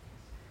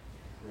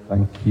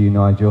Thank you,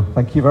 Nigel.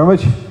 Thank you very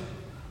much.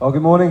 Oh,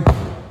 good morning.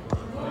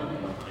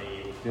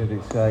 Good.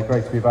 It's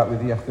great to be back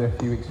with you after a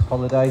few weeks of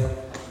holiday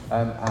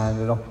and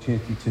an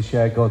opportunity to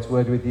share God's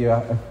word with you.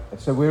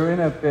 So we're in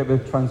a bit of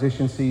a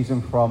transition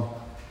season from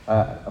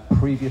a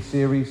previous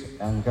series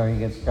and going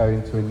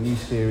to a new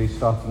series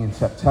starting in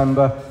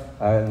September.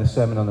 And the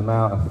Sermon on the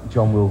Mount, I think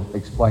John will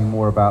explain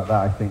more about that,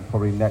 I think,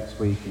 probably next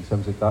week in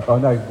terms of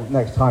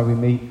next time we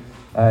meet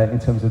in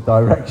terms of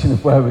direction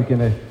of where we're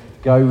going to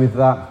go with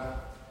that.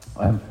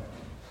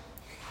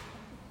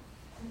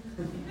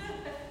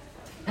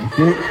 Thank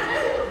you.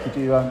 Could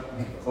you, Is are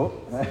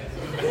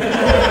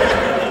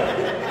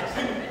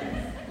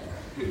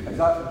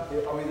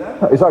we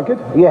there? Is that good?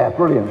 Yeah,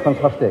 brilliant,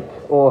 fantastic,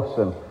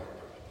 awesome.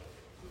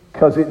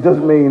 Because it does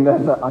mean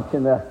that I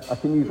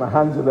can use my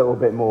hands a little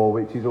bit more,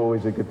 which is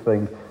always a good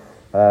thing.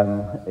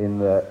 In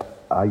that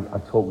I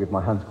talk with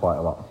my hands quite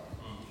a lot.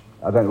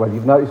 I don't know whether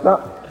you've noticed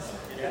that.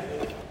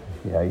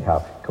 Yeah, you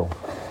have. Cool.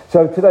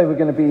 So today we're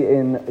going to be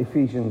in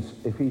Ephesians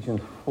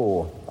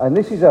 4, and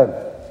this is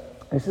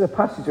a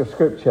passage of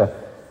scripture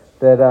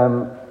that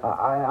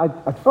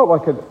I felt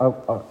like I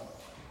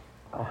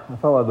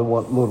felt like the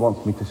Lord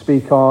wants me to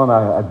speak on.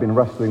 I'd been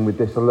wrestling with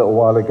this a little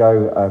while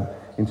ago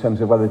in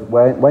terms of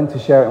when to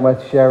share it and where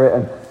to share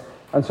it,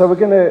 and so we're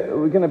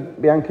going to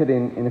be anchored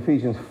in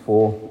Ephesians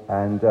 4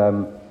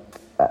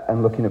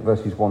 and looking at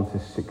verses 1 to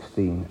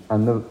 16.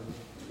 And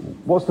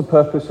what's the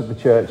purpose of the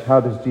church? How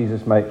does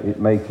Jesus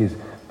make his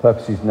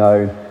purposes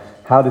known?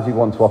 How does he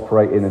want to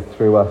operate in and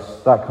through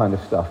us? That kind of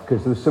stuff.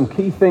 Because there's some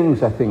key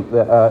things, I think,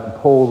 that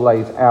Paul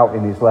lays out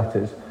in his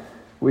letters,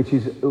 which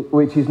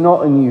is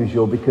not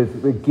unusual because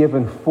they're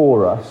given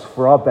for us,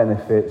 for our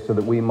benefit, so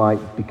that we might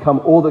become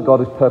all that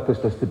God has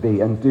purposed us to be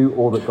and do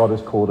all that God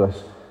has called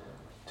us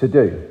to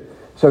do.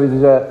 So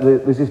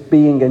there's this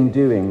being and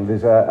doing.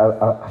 There's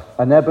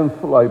an ebb and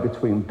flow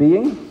between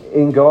being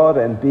in God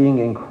and being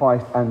in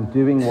Christ and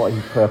doing what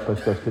he's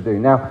purposed us to do.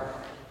 Now,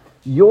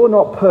 you're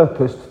not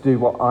purposed to do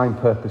what I'm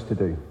purposed to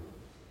do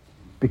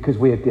because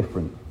we are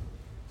different.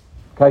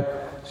 Okay?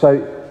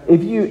 So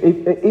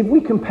if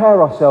we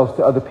compare ourselves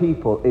to other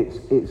people,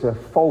 it's a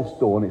false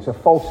dawn, it's a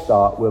false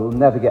start. We'll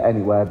never get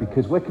anywhere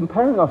because we're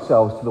comparing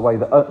ourselves to the way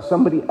that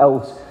somebody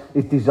else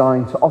is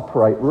designed to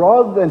operate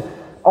rather than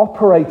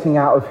operating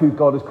out of who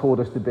God has called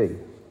us to be.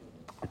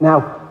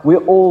 Now,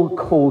 we're all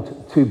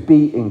called to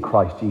be in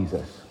Christ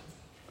Jesus.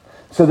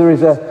 So there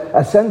is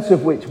a sense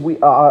of which we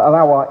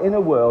allow our inner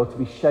world to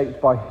be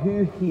shaped by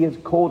who he has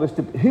called us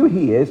to be, who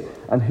he is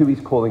and who he's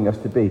calling us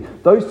to be.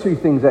 Those two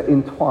things are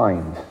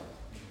entwined.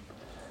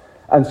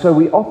 And so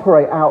we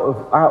operate out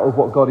of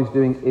what God is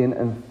doing in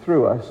and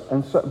through us.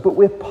 But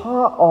we're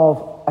part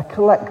of a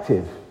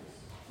collective.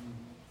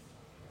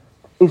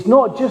 It's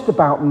not just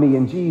about me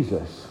and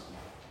Jesus.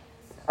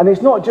 And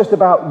it's not just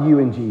about you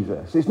and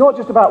Jesus. It's not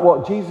just about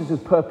what Jesus has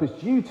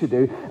purposed you to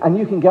do and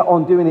you can get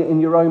on doing it in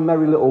your own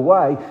merry little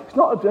way. It's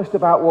not just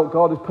about what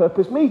God has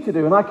purposed me to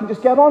do and I can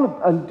just get on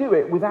and do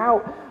it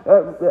without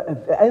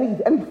any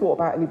thought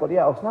about anybody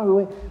else.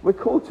 No, we're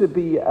called to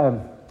be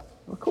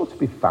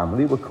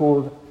family. We're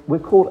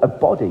called a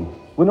body.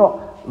 We're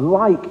not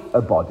like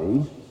a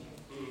body.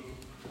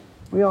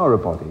 We are a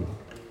body.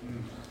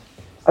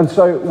 And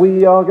so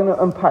we are going to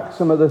unpack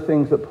some of the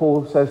things that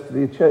Paul says to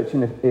the church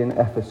in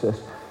Ephesus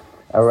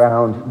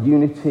around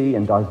unity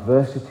and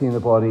diversity in the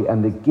body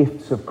and the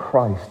gifts of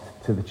Christ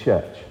to the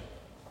church.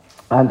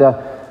 And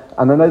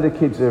I know the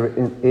kids are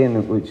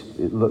in which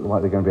it look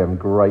like they're going to be having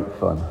great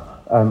fun.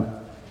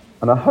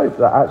 And I hope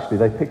that actually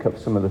they pick up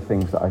some of the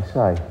things that I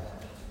say.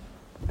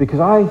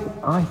 Because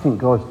I think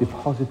God's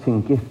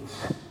depositing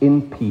gifts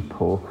in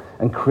people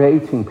and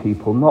creating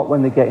people, not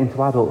when they get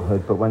into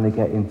adulthood, but when they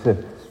get into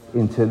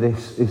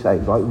this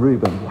age, like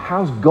Reuben.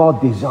 How's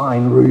God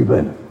designed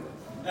Reuben?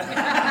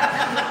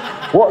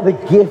 What are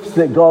the gifts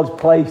that God's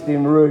placed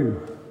in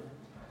Rue?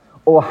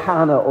 Or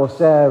Hannah, or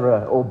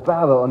Sarah, or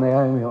Bella, or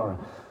Naomi,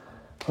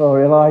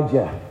 or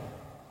Elijah,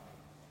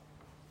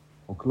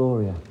 or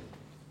Gloria?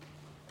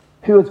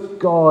 Who has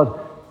God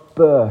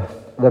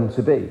birthed them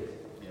to be?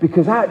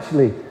 Because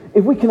actually,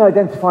 if we can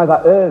identify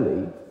that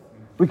early,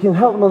 we can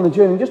help them on the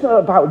journey, just not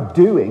about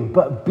doing,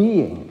 but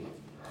being.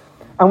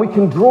 And we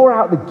can draw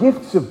out the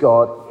gifts of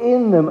God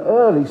in them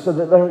early so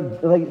that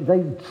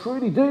they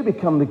truly do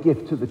become the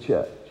gift to the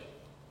church.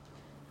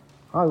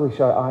 I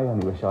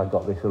only wish I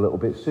got this a little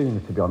bit sooner,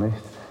 to be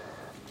honest.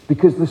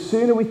 Because the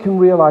sooner we can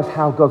realise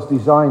how God's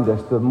designed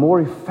us, the more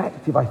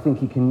effective I think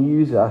he can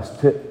use us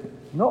to,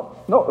 not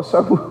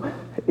so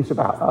it's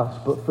about us,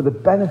 but for the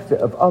benefit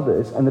of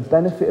others and the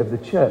benefit of the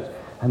church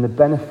and the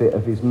benefit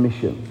of his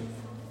mission.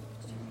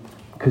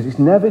 Because it's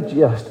never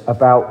just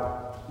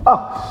about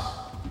us.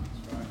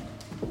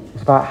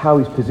 It's about how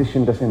he's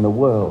positioned us in the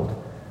world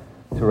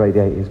to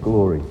radiate his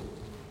glory.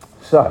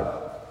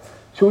 So,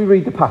 shall we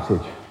read the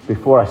passage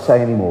before I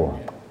say any more?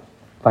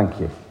 Thank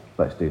you.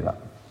 Let's do that.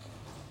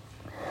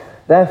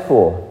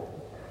 Therefore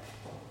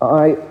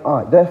I,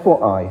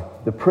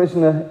 the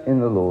prisoner in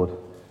the Lord,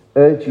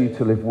 urge you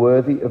to live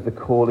worthy of the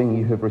calling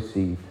you have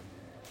received.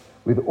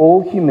 with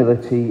all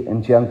humility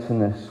and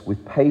gentleness,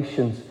 with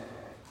patience,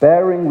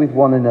 bearing with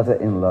one another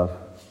in love,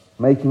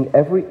 making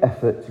every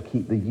effort to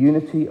keep the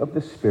unity of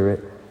the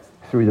Spirit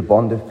through the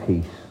bond of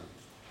peace.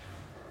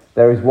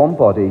 There is one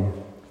body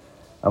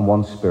and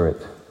one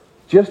Spirit,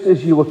 just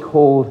as you were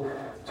called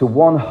to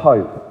one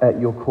hope at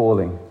your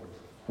calling,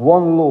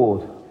 one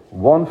Lord,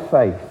 one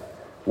faith,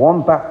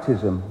 one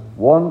baptism,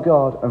 one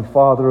God and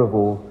Father of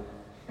all,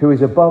 who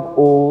is above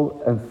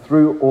all and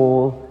through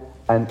all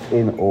and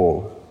in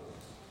all.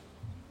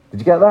 Did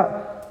you get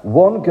that?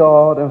 One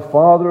God and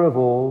Father of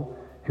all,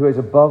 who is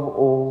above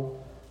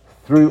all,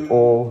 through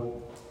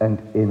all, and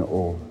in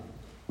all.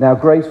 Now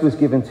grace was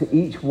given to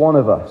each one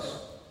of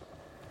us,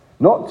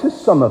 not to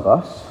some of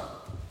us,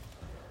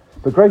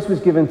 but grace was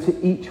given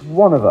to each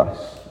one of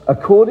us,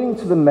 according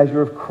to the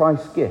measure of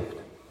Christ's gift.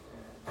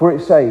 For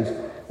it says,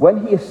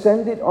 when he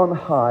ascended on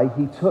high,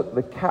 he took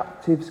the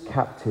captives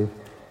captive.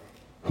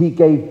 He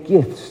gave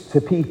gifts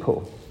to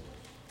people.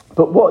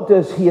 But what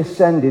does he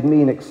ascended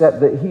mean except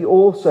that he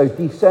also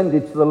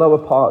descended to the lower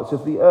parts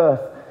of the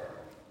earth?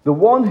 The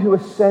one who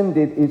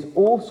ascended is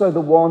also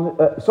the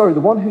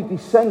one who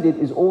descended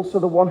is also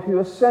the one who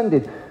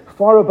ascended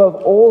far above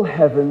all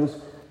heavens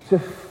to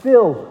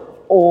fill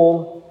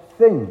all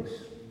things.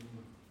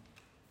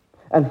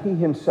 And he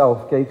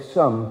himself gave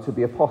some to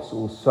be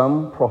apostles,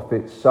 some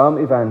prophets, some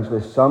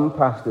evangelists, some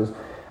pastors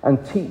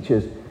and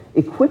teachers,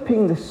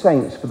 equipping the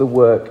saints for the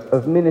work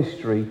of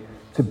ministry,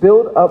 to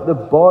build up the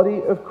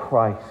body of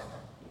Christ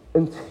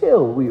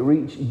until we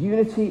reach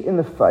unity in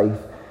the faith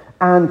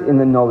and in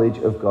the knowledge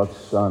of God's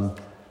Son,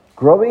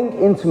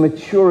 growing into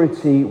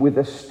maturity with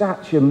a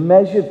stature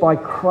measured by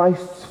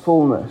Christ's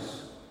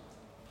fullness.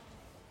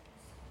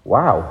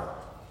 Wow.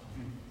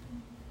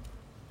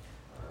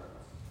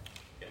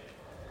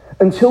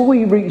 Until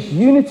we reach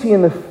unity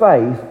in the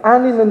faith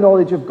and in the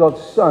knowledge of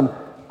God's Son,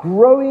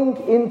 growing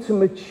into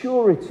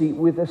maturity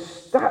with a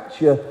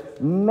stature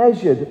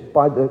measured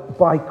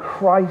by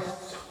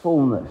Christ's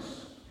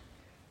fullness.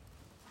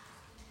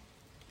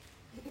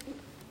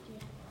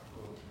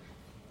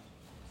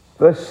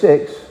 Verse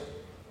 6,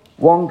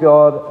 one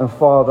God and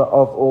Father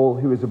of all,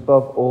 who is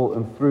above all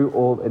and through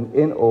all and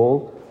in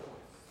all.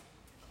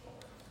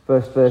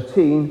 Verse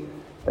 13,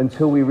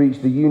 until we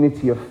reach the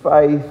unity of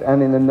faith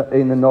and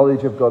in the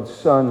knowledge of God's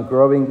Son,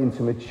 growing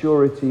into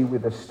maturity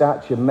with a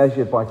stature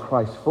measured by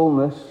Christ's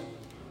fullness.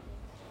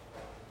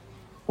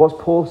 What's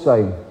Paul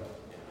saying?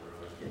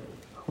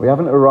 We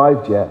haven't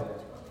arrived yet,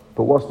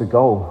 but what's the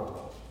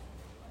goal?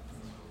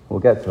 We'll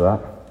get to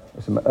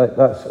that.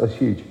 That's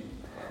huge.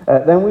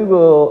 Then we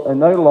will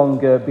no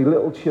longer be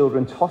little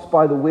children tossed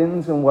by the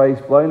winds and waves,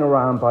 blown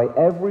around by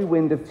every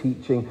wind of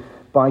teaching,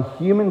 by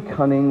human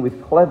cunning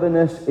with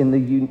cleverness in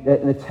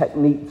the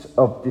techniques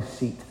of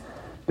deceit.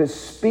 But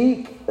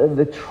speak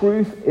the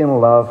truth in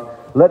love.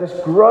 Let us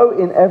grow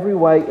in every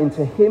way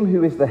into him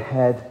who is the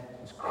head,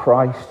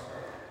 Christ.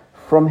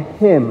 From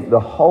him,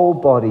 the whole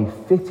body,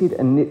 fitted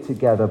and knit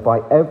together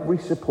by every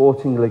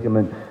supporting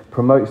ligament,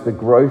 promotes the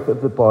growth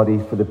of the body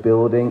for the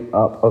building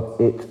up of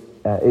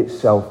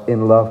itself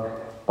in love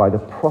by the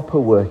proper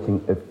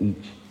working of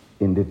each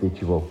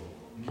individual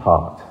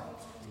part.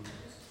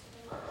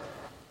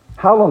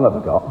 How long have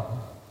I got?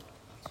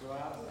 2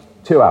 hours.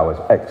 2 hours.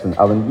 Excellent,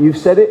 Alan. You've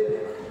said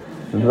it,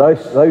 and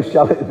those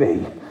shall it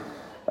be.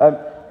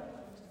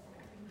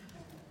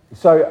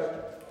 So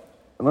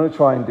I'm going to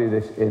try and do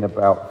this in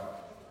about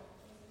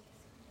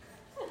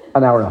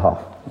an hour and a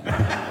half.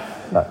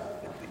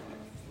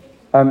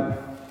 No.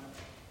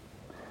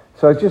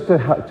 So just to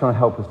try and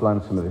help us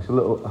land some of this, a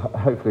little,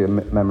 hopefully a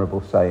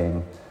memorable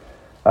saying.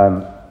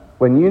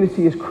 When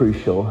unity is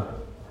crucial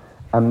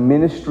and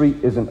ministry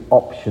isn't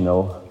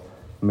optional,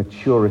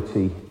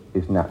 maturity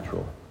is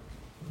natural.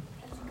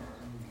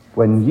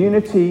 When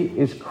unity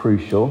is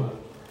crucial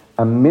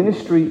and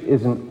ministry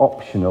isn't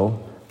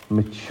optional,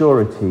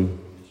 maturity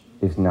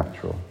is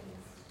natural.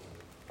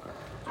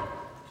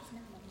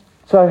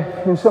 So,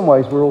 in some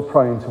ways, we're all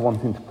prone to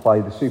wanting to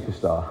play the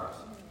superstar.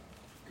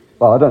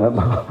 Well, I don't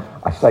know.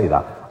 I say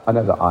that. I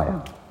know that I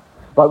am.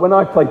 Like when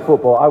I played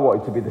football, I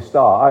wanted to be the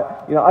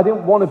star. I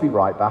didn't want to be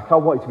right back. I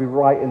wanted to be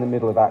right in the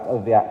middle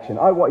of the action.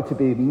 I wanted to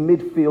be a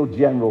midfield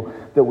general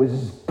that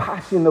was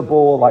passing the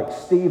ball like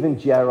Steven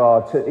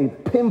Gerrard to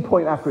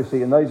pinpoint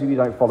accuracy. And those of you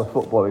who don't follow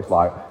football, it's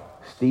like,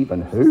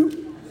 Steven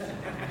who?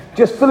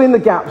 Just fill in the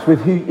gaps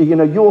with who,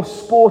 your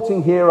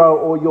sporting hero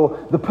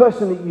or the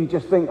person that you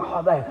just think,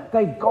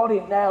 they've got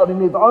it now,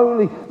 and if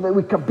only that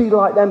we could be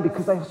like them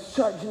because they have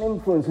such an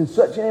influence and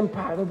such an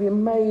impact, it'd be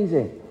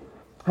amazing.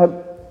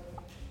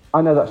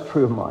 I know that's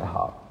true of my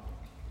heart.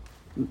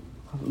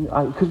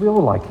 Because we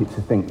all like it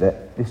to think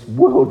that this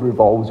world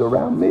revolves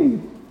around me.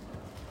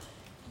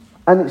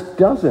 And it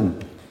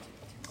doesn't.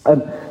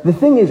 The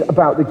thing is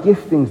about the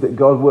giftings that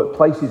God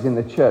places in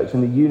the church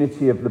and the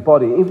unity of the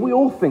body, if we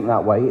all think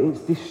that way, it's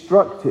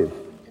destructive.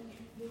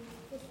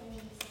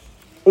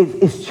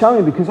 It's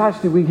challenging because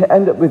actually we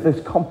end up with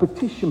this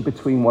competition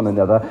between one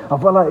another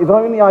of, well, if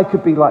only I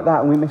could be like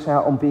that, and we miss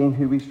out on being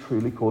who he's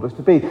truly called us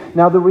to be.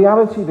 Now, the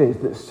reality is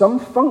that some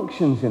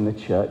functions in the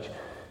church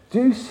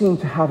do seem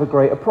to have a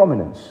greater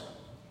prominence.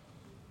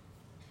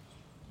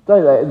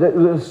 Don't they?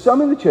 There's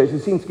some in the church that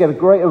seem to get a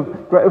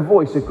greater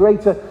voice, a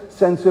greater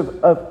sense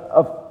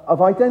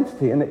of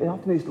identity. And it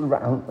often is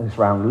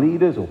around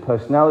leaders or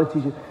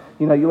personalities.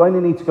 You know, you only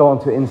need to go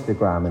onto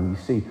Instagram and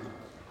you see,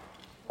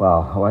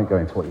 well, I won't go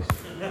into what you see.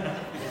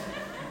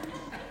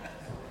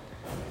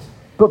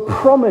 But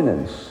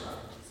prominence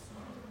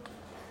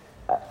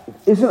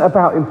isn't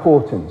about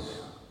importance.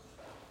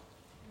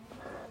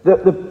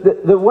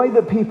 The way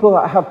that people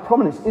have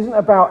prominence isn't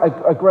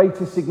about a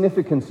greater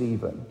significance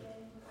even.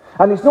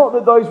 And it's not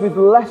that those with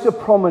lesser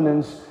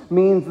prominence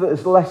means that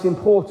it's less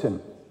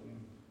important.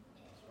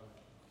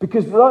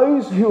 Because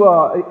those who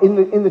are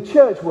in the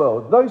church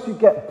world, those who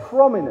get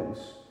prominence,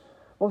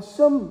 well,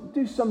 some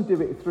do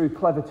it through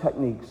clever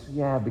techniques,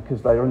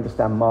 because they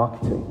understand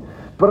marketing.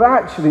 But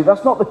actually,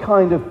 that's not the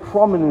kind of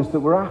prominence that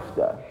we're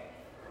after.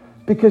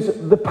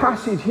 Because the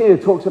passage here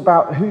talks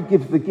about who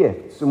gives the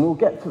gifts, and we'll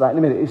get to that in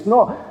a minute. It's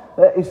not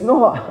that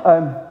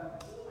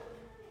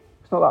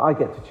I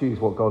get to choose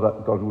what God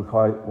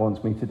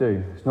wants me to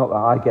do. It's not that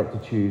I get to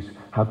choose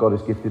how God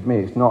has gifted me.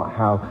 It's not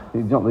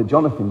that,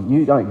 Jonathan,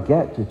 you don't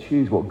get to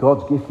choose what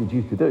God's gifted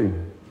you to do.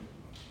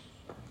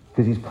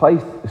 Because he's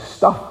placed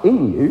stuff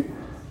in you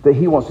that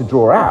he wants to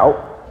draw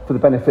out for the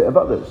benefit of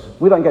others.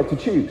 We don't get to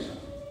choose.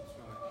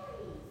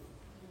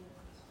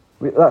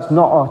 That's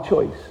not our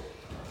choice.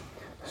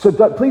 So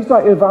please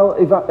don't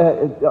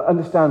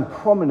understand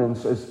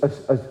prominence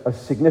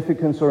as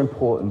significance or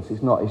importance.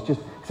 It's not.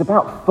 It's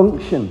about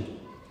function.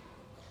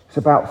 It's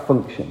about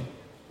function.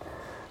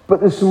 But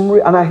there's some,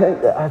 and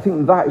I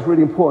think that is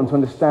really important to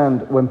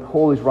understand when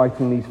Paul is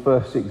writing these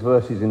first 6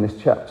 verses in this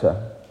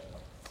chapter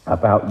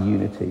about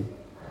unity.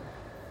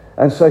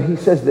 And so he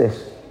says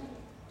this,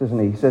 doesn't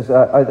he? He says,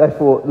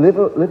 therefore, live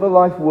a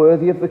life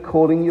worthy of the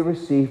calling you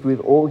received, with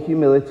all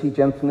humility,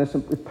 gentleness,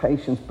 and with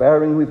patience,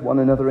 bearing with one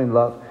another in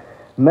love,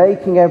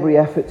 making every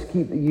effort to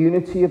keep the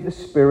unity of the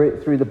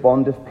Spirit through the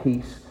bond of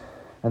peace.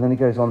 And then he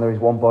goes on, there is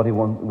one body,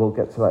 we'll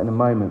get to that in a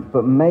moment.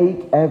 But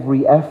make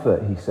every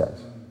effort, he says.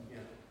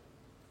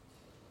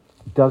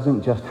 It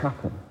doesn't just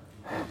happen.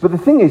 But the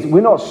thing is,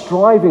 we're not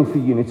striving for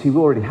unity, we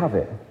already have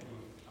it.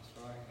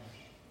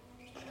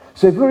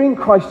 So if we're in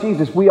Christ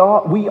Jesus, we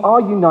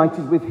are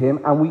united with him,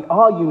 and we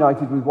are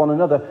united with one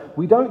another.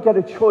 We don't get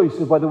a choice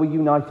of whether we're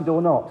united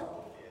or not.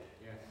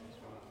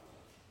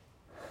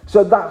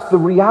 So that's the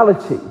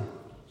reality.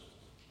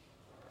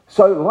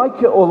 So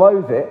like it or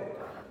loathe it,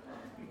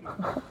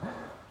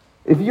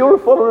 if you're a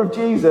follower of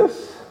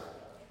Jesus,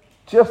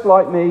 just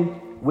like me,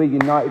 we're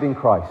united in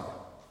Christ.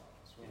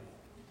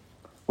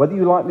 Whether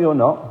you like me or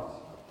not,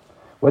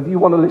 whether you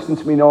want to listen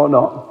to me or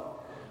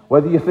not,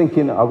 whether you're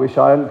thinking, I wish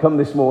I hadn't come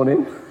this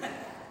morning,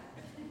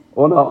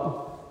 or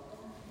not,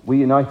 we're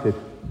united.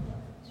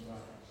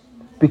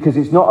 Because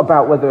it's not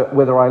about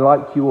whether I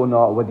like you or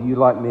not, whether you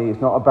like me.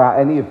 It's not about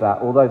any of that,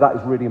 although that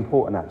is really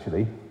important,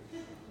 actually.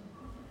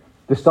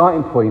 The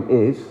starting point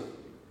is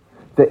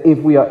that if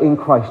we are in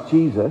Christ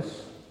Jesus,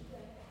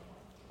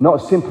 not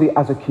simply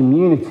as a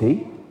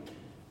community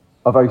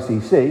of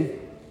OCC,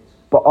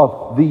 but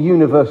of the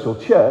universal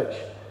church,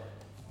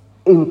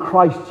 in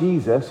Christ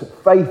Jesus,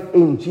 faith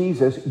in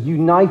Jesus,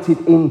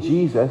 united in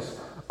Jesus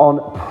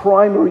on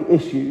primary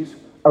issues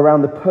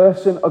around the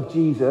person of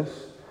Jesus,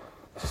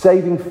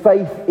 saving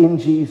faith in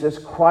Jesus,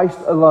 Christ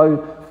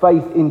alone,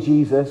 faith in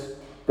Jesus,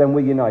 then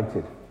we're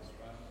united.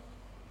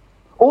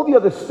 All the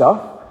other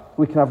stuff,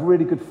 we can have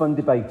really good fun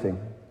debating.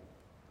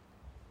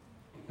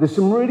 There's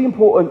some really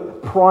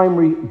important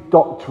primary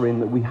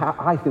doctrine that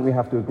I think we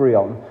have to agree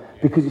on,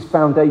 because it's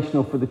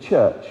foundational for the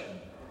church.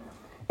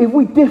 If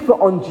we differ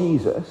on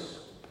Jesus,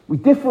 we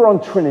differ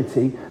on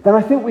Trinity, then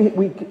I think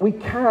we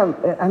can,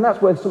 and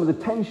that's where some of the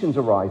tensions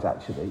arise,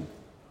 actually.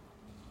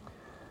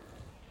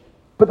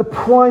 But the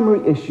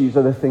primary issues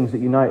are the things that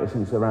unite us,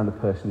 and it's around the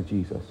person of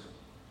Jesus.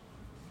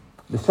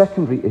 The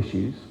secondary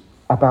issues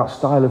about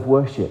style of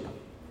worship.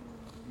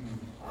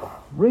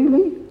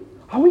 Really?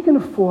 Are we going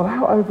to fall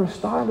out over a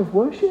style of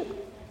worship?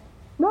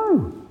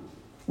 No.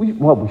 We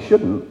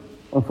shouldn't.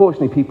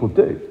 Unfortunately, people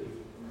do.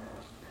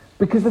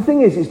 Because the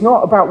thing is, it's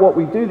not about what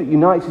we do that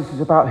unites us, it's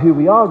about who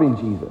we are in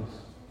Jesus.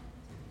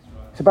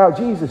 It's about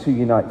Jesus who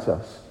unites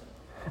us.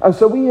 And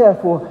so we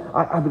therefore,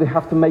 I would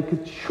have to make a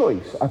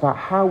choice about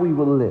how we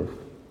will live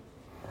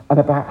and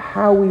about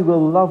how we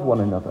will love one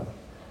another.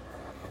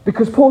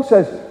 Because Paul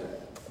says,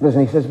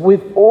 listen, he says,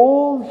 with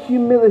all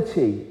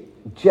humility,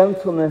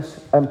 gentleness,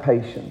 and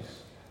patience.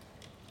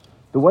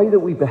 The way that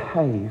we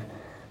behave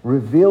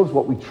reveals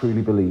what we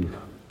truly believe.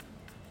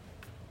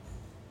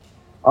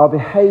 Our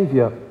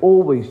behavior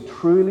always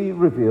truly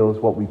reveals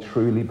what we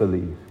truly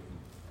believe.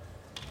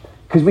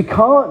 Because we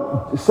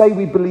can't say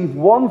we believe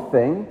one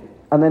thing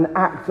and then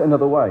act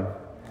another way.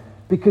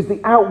 Because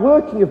the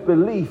outworking of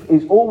belief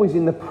is always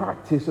in the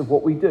practice of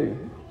what we do.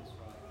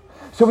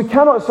 So we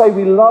cannot say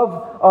we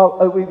love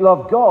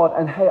God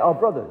and hate our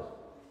brothers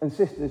and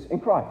sisters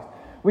in Christ.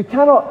 We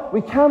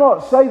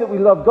cannot say that we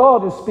love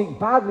God and speak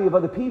badly of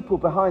other people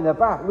behind their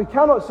back. We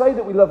cannot say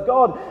that we love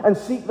God and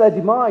seek their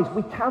demise.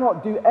 We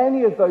cannot do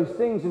any of those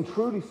things and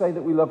truly say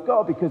that we love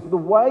God, because the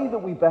way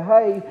that we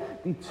behave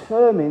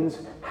determines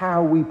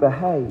how we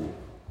behave.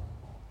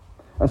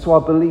 And so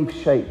our belief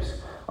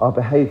shapes our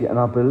behavior, and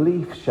our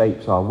belief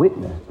shapes our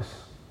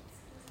witness.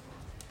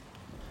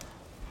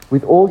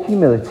 With all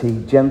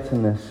humility,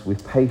 gentleness,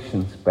 with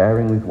patience,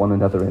 bearing with one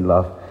another in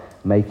love,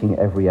 making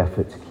every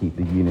effort to keep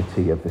the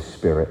unity of the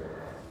Spirit.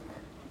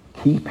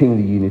 Keeping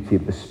the unity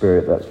of the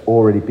Spirit that's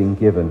already been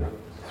given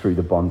through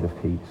the bond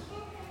of peace.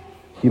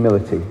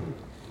 Humility.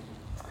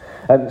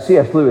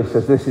 C.S. Lewis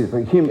says this is,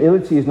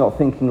 humility is not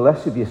thinking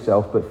less of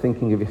yourself, but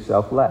thinking of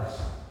yourself less.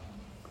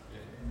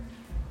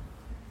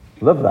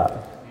 Love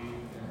that.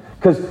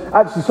 Because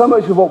actually so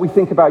much of what we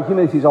think about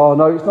humility is, oh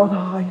no, it's not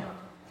I,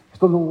 it's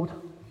the Lord.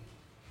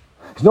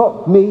 It's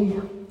not me.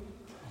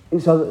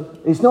 It's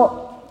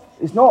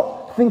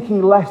not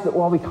thinking less that,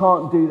 well, we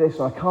can't do this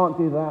or I can't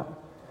do that.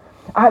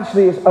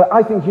 Actually,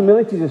 I think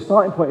humility is a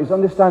starting point, is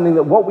understanding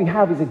that what we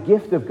have is a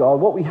gift of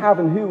God. What we have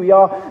and who we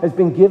are has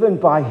been given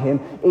by Him.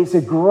 It's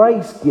a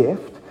grace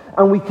gift,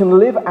 and we can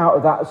live out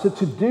of that. So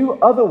to do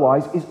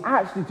otherwise is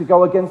actually to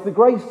go against the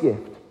grace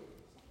gift.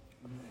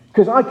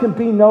 Because I can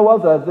be no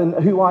other than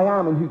who I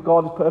am and who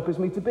God has purposed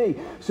me to be.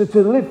 So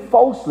to live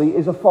falsely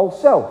is a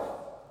false self.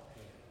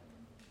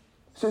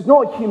 So it's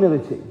not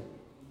humility.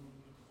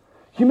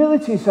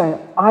 Humility is saying,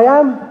 I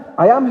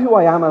am who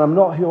I am and I'm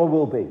not who I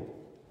will be.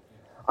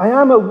 I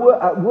am at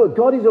work.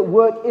 God is at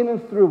work in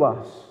and through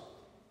us.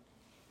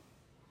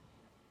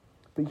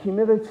 But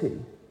humility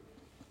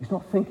is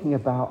not thinking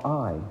about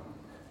I.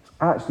 It's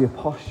actually a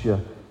posture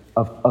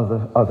of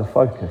other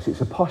focus.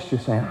 It's a posture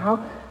saying,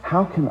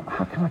 how can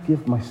I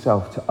give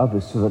myself to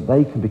others so that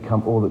they can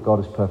become all that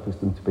God has purposed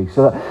them to be?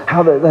 So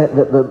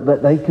that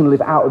they can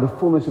live out of the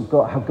fullness of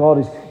God, how God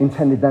has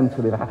intended them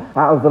to live,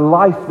 out of the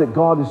life that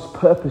God has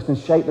purposed and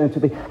shaped them to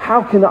be.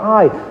 How can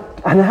I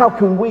and how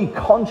can we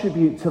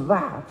contribute to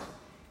that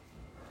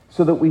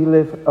so that we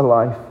live a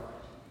life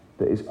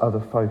that is other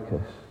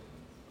focused?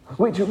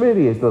 Which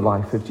really is the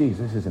life of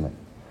Jesus, isn't it?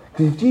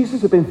 Because if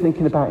Jesus had been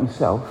thinking about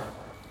himself,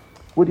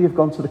 would he have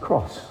gone to the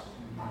cross?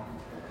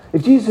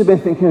 If Jesus had been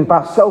thinking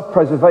about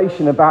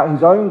self-preservation, about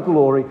his own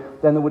glory,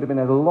 then there would have been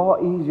a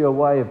lot easier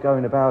way of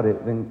going about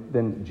it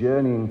than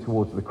journeying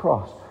towards the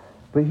cross.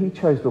 But he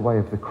chose the way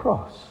of the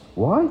cross.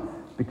 Why?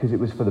 Because it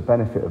was for the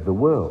benefit of the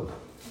world.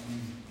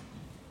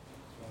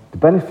 The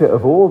benefit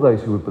of all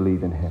those who would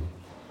believe in him.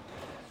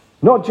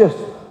 Not just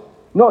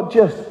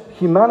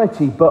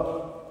humanity, but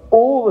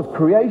all of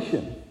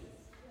creation.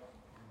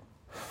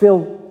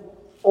 Fill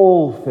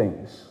all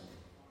things.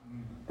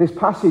 This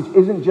passage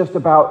isn't just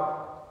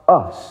about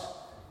us.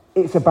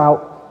 It's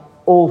about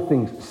all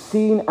things,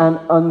 seen and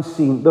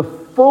unseen. The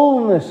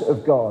fullness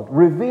of God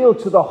revealed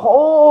to the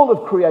whole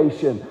of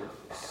creation,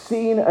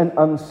 seen and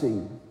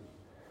unseen.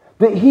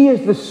 That he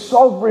is the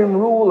sovereign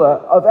ruler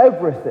of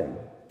everything.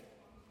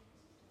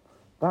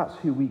 That's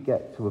who we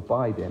get to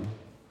abide in.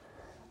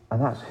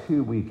 And that's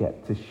who we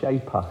get to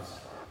shape us.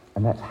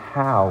 And that's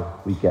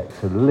how we get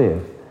to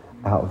live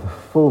out of the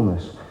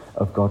fullness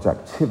of God's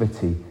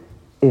activity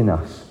in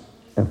us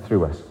and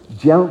through us.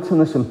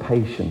 Gentleness and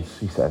patience,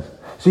 he says.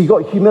 So you've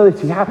got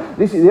humility.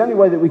 This is the only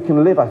way that we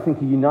can live, I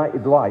think, a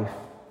united life.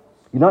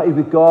 United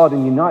with God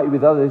and united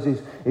with others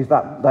is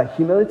that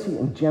humility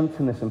and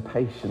gentleness and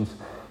patience.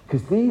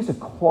 Because these are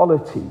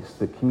qualities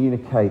that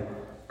communicate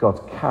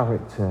God's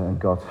character and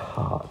God's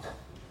heart.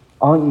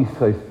 Aren't you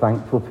so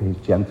thankful for his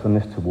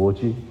gentleness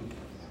towards you?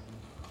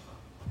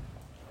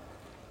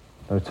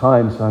 There are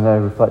times, I know,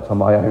 reflect on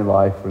my own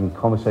life and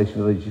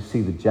conversation with others, you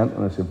see the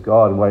gentleness of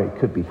God and where it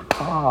could be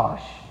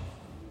harsh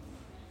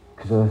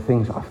because of the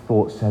things I've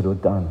thought, said, or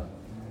done.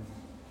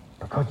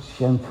 But God's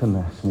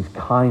gentleness and his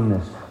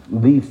kindness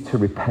leads to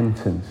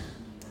repentance,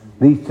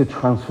 leads to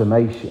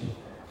transformation.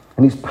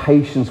 And his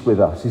patience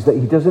with us is that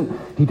he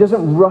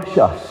doesn't rush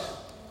us.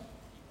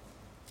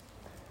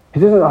 He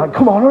doesn't like,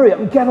 come on, hurry up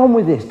and get on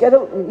with this.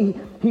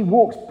 He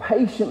walks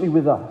patiently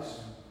with us.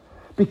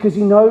 Because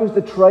he knows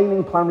the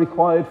training plan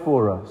required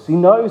for us. He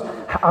knows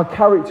our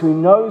character. He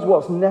knows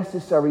what's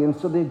necessary. And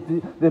so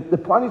the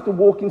plan is to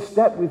walk in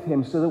step with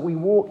him so that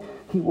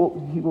he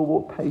will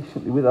walk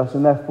patiently with us.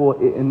 And therefore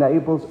it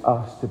enables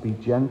us to be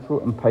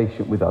gentle and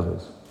patient with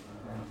others.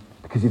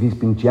 Because if he's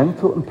been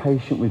gentle and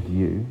patient with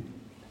you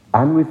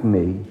and with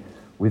me,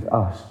 with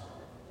us,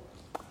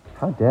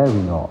 how dare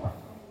we not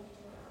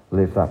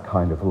live that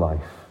kind of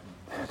life?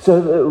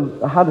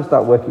 So how does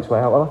that work its way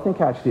out? Well, I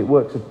think actually it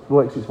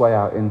works its way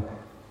out in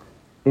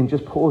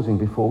just pausing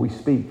before we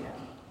speak.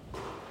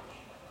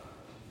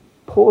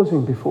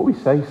 Pausing before we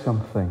say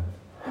something.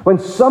 When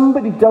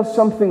somebody does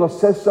something or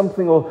says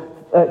something or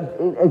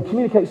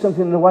communicates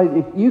something in a way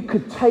that you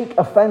could take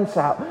offense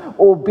at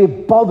or be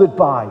bothered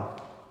by,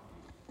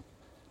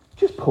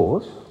 just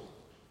pause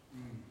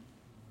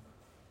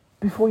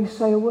before you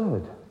say a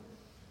word.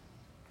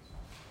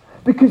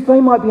 Because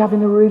they might be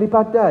having a really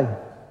bad day.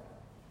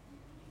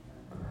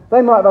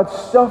 They might have had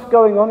stuff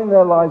going on in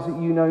their lives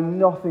that you know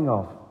nothing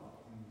of.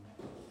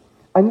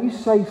 And you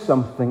say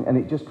something and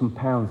it just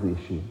compounds the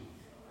issue.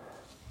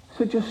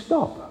 So just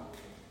stop.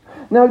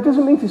 Now, it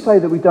doesn't mean to say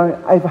that we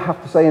don't ever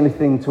have to say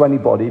anything to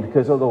anybody,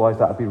 because otherwise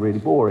that would be really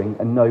boring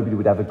and nobody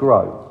would ever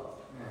grow.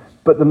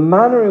 But the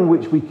manner in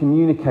which we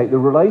communicate, the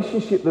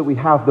relationship that we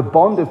have, the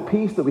bond of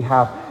peace that we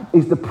have,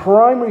 is the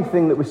primary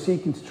thing that we're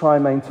seeking to try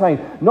and maintain.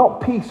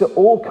 Not peace at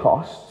all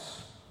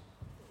costs,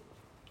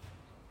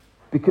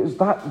 because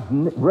that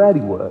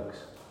rarely works,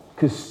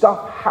 because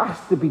stuff has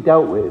to be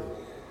dealt with.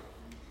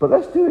 But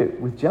let's do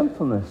it with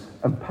gentleness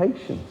and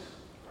patience,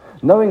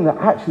 knowing that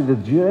actually the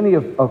journey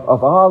of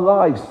our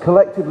lives,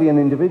 collectively and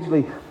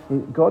individually,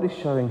 God is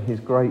showing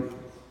his great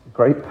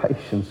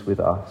patience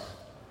with us.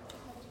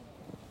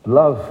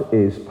 Love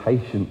is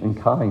patient and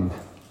kind.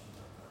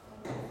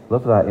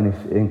 Love that in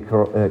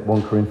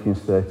 1 Corinthians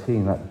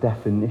 13, that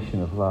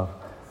definition of love.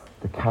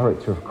 The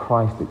character of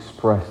Christ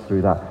expressed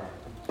through that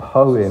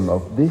poem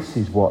of this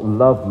is what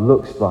love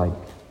looks like.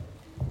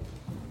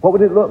 What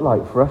would it look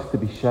like for us to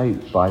be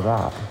shaped by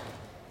that?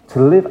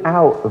 To live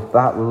out of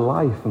that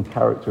life and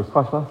character of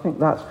Christ? Well, I think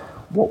that's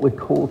what we're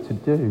called to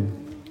do.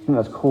 I think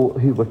that's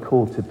who we're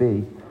called to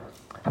be.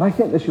 And I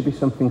think there should be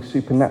something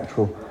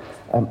supernatural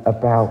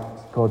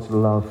about God's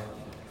love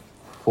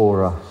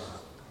for us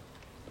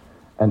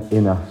and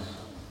in us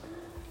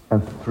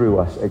and through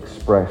us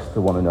expressed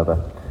to one another.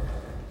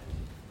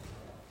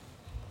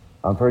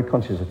 I'm very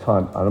conscious of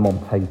time, and I'm on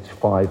page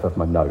 5 of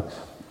my notes,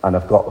 and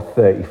I've got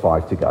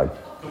 35 to go.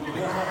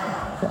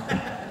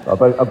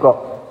 I've got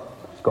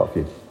a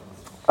few.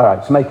 All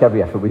right, so make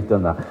every effort. We've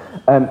done that.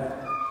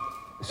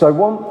 So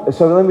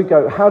then we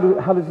go, how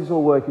does this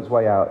all work its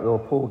way out? Well,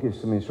 Paul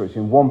gives some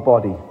instruction. One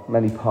body,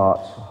 many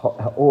parts,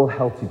 all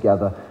held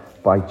together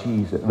by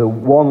Jesus. The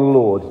one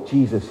Lord,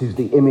 Jesus, who's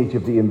the image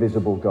of the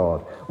invisible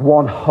God.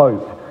 One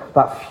hope,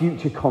 that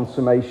future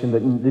consummation,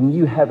 that the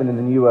new heaven and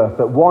the new earth,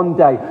 that one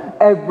day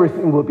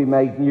everything will be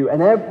made new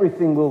and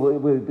everything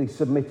will be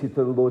submitted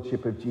to the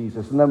lordship of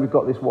Jesus. And then we've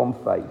got this one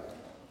faith.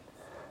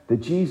 That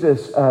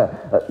Jesus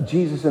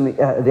and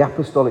the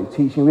apostolic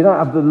teaching, we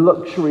don't have the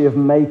luxury of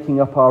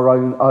making up our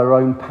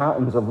own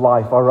patterns of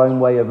life, our own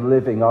way of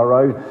living, our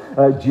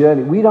own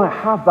journey. We don't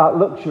have that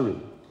luxury,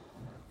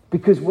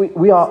 because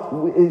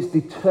it's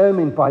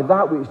determined by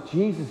that which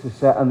Jesus has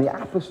said and the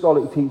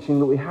apostolic teaching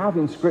that we have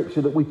in Scripture,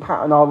 that we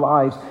pattern our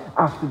lives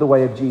after the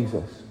way of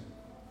Jesus.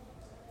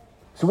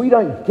 So we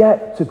don't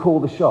get to call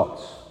the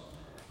shots.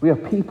 We are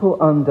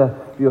people under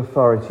the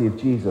authority of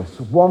Jesus.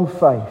 One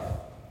faith.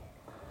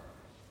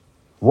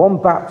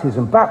 One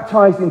baptism,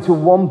 baptized into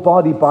one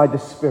body by the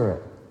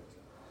Spirit.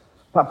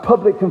 That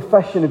public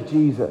confession of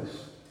Jesus.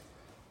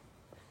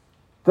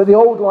 That the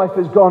old life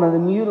has gone and the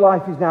new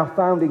life is now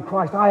found in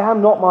Christ. I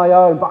am not my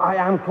own, but I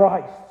am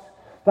Christ's.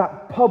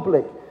 That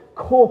public,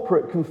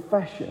 corporate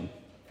confession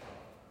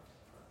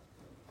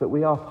that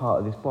we are part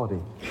of this body.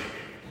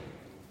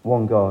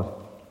 One God,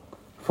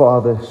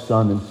 Father,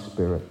 Son, and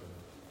Spirit.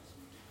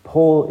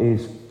 Paul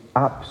is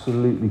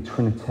absolutely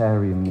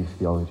Trinitarian in his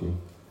theology.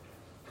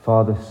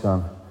 Father,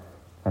 Son,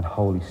 and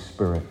Holy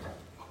Spirit.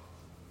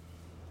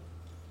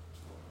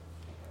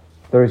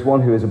 There is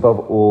one who is above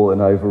all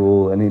and over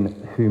all, and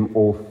in whom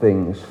all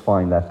things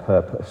find their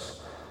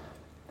purpose.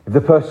 If the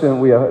person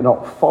we are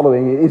not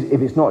following,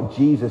 if it's not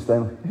Jesus,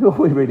 then who are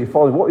we really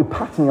following? What are we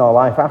patterning our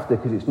life after?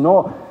 Because it's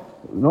not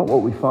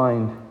what we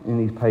find in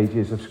these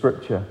pages of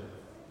Scripture.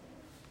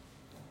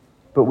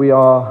 But we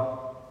are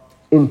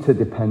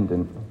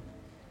interdependent.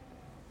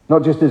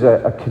 Not just as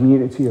a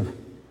community of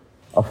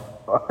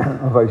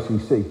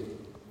OCC,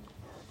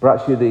 but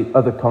actually the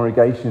other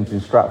congregations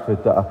in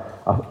Stratford that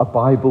are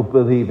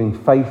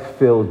Bible-believing,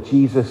 faith-filled,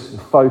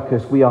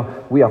 Jesus-focused. We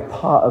are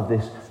part of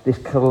this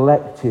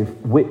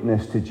collective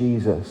witness to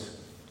Jesus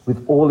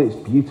with all its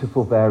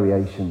beautiful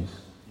variations.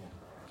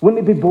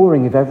 Wouldn't it be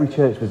boring if every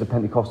church was a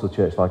Pentecostal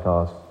church like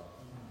ours?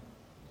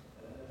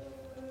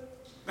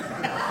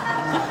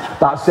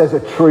 That says a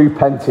true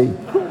Penty.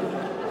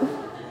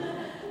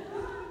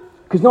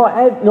 Because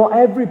not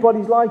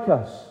everybody's like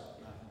us.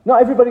 Not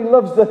everybody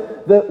loves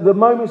the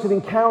moments of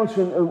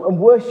encounter and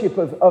worship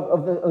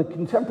of the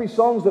contemporary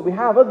songs that we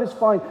have. Others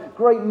find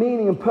great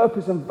meaning and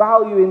purpose and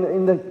value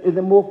in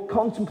the more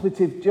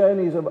contemplative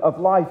journeys of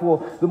life,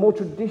 or the more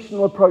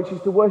traditional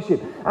approaches to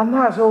worship. And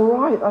that's all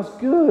right, that's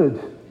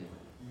good.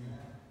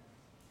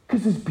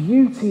 Because there's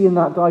beauty in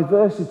that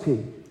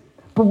diversity.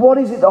 But what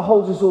is it that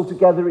holds us all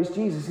together? It's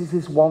Jesus. It's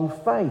this one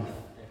faith.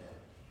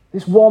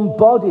 This one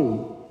body.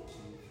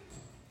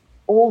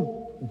 All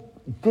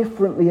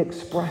differently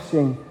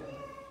expressing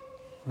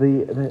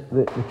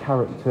the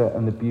character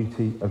and the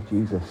beauty of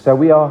Jesus. So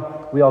we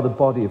are the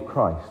body of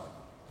Christ.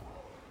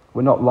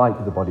 We're not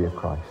like the body of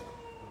Christ.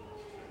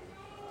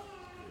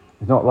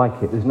 It's not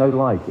like it. There's no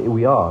like it.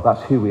 We are.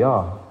 That's who we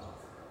are.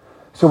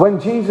 So when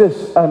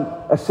Jesus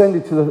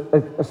ascended to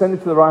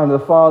the right hand of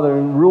the Father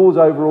and rules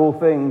over all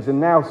things, and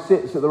now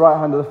sits at the right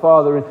hand of the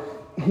Father, and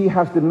he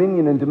has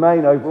dominion and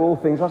domain over all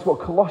things. That's what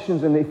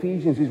Colossians and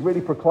Ephesians is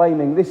really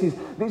proclaiming. This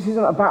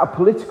isn't about a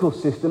political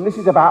system. This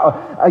is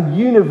about a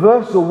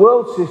universal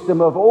world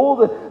system of all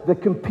the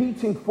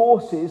competing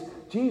forces.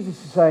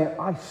 Jesus is saying,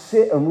 I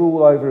sit and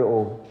rule over it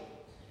all.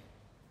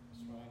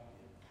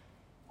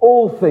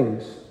 All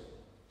things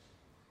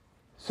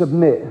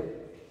submit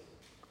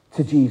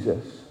to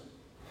Jesus.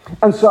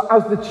 And so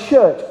as the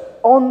church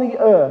on the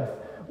earth,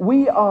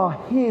 we are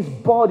his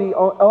body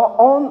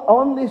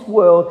on this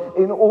world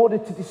in order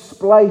to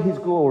display his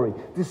glory,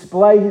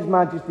 display his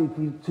majesty,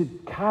 to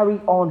carry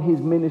on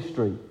his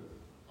ministry.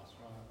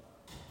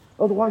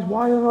 Otherwise,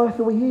 why on earth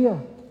are we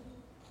here?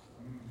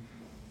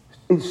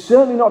 It's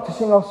certainly not to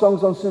sing our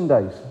songs on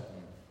Sundays,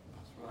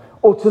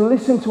 or to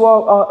listen to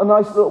a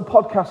nice little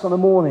podcast on a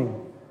morning,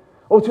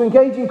 or to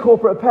engage in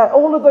corporate prayer.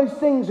 All of those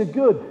things are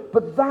good,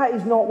 but that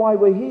is not why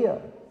we're here.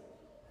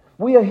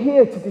 We are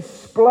here to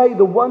display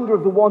the wonder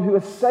of the one who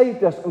has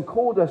saved us and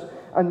called us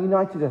and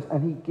united us,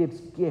 and he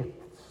gives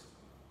gifts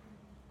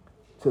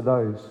to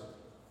those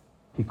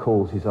he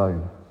calls his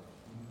own.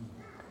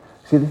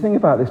 See, the thing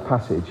about this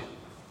passage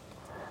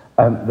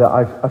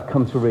that I've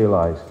come to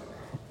realize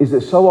is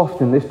that so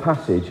often this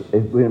passage,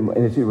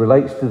 as it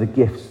relates to the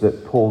gifts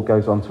that Paul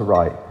goes on to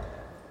write,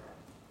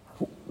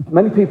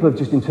 many people have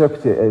just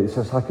interpreted it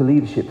as like a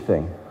leadership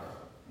thing.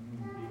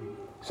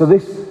 So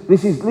this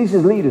is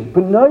leaders,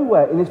 but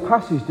nowhere in this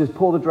passage does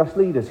Paul address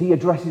leaders. He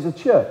addresses a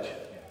church.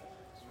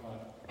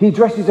 He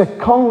addresses a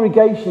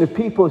congregation of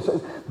people.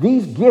 So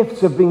these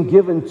gifts have been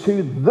given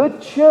to the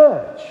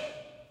church.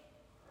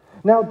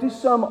 Now, do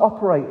some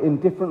operate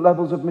in different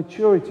levels of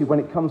maturity when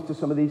it comes to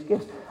some of these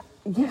gifts?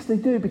 Yes, they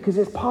do, because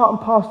it's part and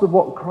parcel of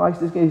what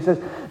Christ is giving. He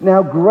says,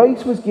 now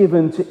grace was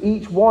given to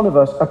each one of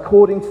us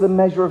according to the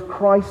measure of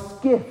Christ's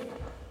gift.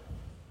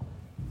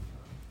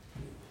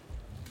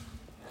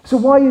 So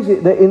why is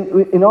it that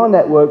in our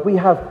network we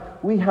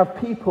have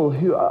people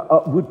who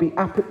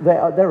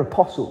they're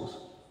apostles?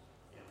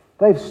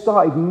 They've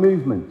started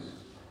movements.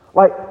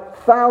 Like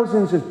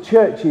thousands of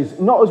churches,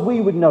 not as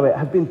we would know it,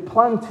 have been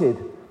planted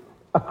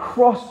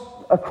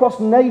across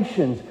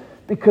nations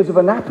because of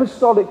an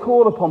apostolic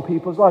call upon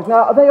people's lives.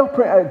 Now, are they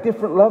operating at a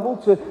different level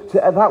to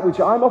that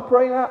which I'm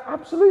operating at?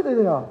 Absolutely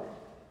they are.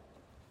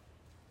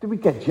 Do we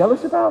get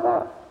jealous about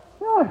that?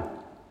 No.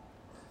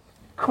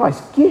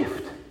 Christ's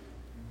gift.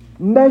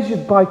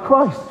 Measured by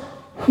Christ.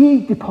 He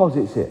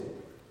deposits it.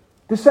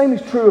 The same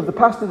is true of the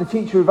pastor, the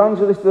teacher,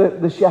 evangelist,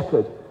 the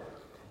shepherd.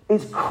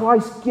 It's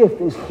Christ's gift.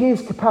 It's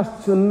his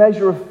capacity to the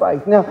measure of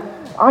faith. Now,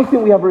 I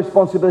think we have a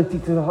responsibility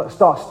to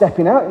start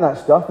stepping out in that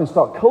stuff and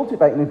start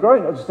cultivating and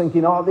growing, not just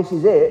thinking, oh, this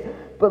is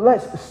it. But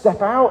let's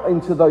step out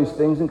into those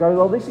things and go,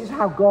 well, this is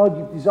how God,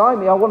 you've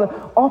designed me. I want to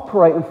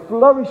operate and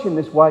flourish in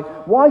this way.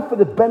 Why? For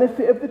the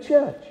benefit of the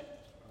church.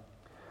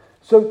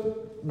 So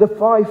the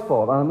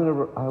fivefold,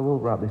 and I will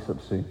wrap this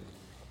up soon.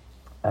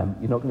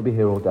 You're not going to be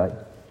here all day.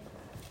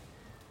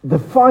 The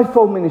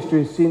fivefold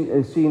ministry is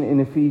seen in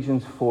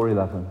Ephesians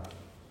 4:11.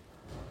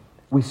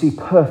 We see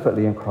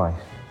perfectly in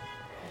Christ.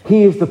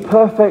 He is the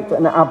perfect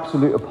and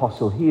absolute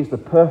apostle. He is the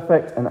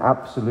perfect and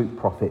absolute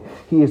prophet.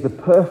 He is the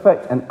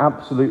perfect and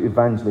absolute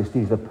evangelist. He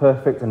is the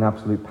perfect and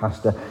absolute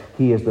pastor.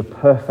 He is the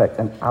perfect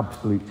and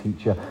absolute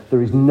teacher.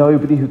 There is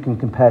nobody who can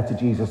compare to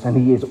Jesus, and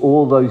he is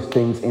all those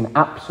things in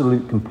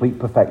absolute, complete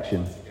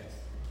perfection.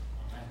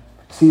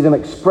 See them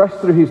expressed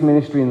through his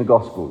ministry in the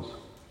Gospels.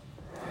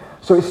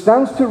 So it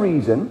stands to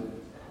reason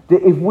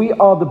that if we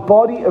are the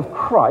body of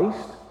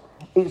Christ,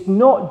 it's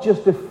not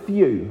just a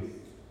few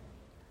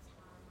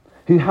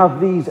who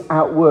have these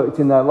outworked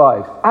in their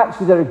lives.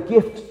 Actually, they're a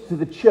gift to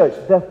the church.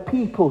 They're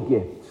people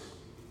gifts.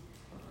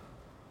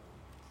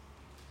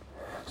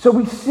 So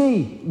we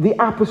see the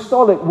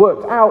apostolic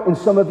worked out in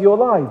some of your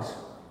lives.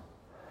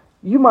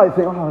 You might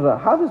think, oh,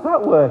 how does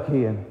that work,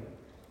 Ian?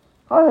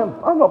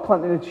 I'm not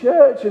planting a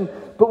church,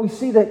 but we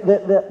see that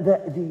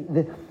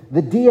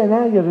the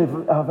DNA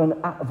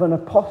of an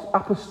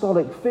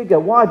apostolic figure.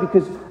 Why?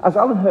 Because, as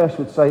Alan Hirsch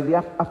would say, the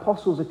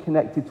apostles are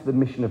connected to the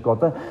mission of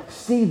God. They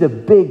see the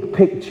big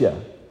picture.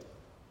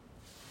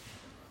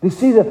 They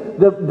see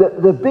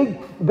the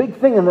big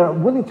thing, and they're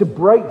willing to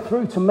break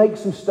through to make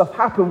some stuff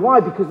happen. Why?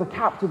 Because they're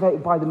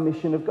captivated by the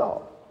mission of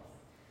God.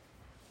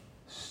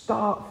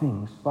 Start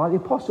things. By the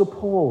Apostle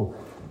Paul,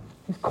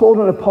 he's called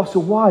an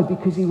apostle. Why?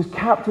 Because he was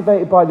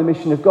captivated by the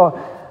mission of God.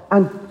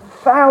 And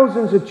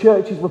thousands of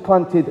churches were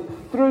planted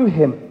through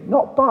him,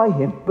 not by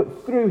him,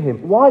 but through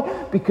him. Why?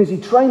 Because he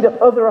trained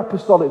up other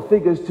apostolic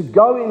figures to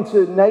go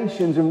into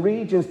nations and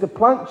regions, to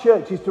plant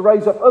churches, to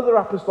raise up other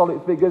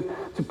apostolic figures,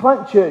 to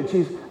plant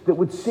churches that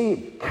would see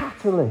it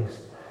catalyst.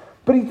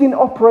 But he didn't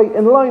operate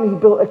alone. He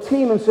built a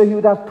team, and so he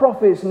would have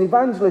prophets and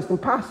evangelists and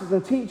pastors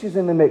and teachers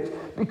in the mix,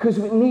 because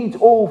it needs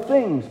all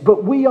things.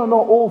 But we are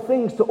not all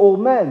things to all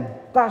men.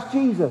 That's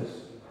Jesus.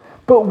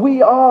 But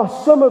we are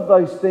some of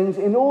those things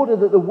in order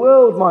that the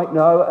world might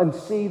know and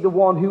see the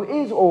one who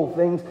is all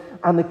things,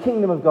 and the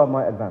kingdom of God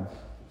might advance.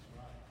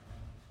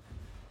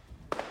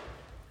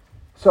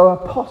 So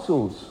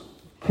apostles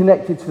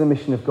connected to the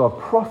mission of God,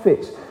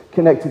 prophets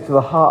connected to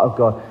the heart of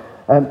God,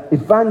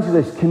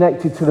 evangelists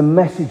connected to the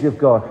message of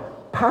God,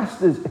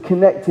 pastors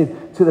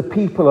connected to the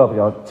people of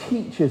God,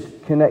 teachers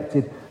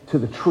connected to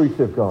the truth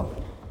of God.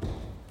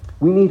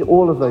 We need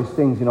all of those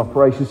things in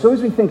operation. So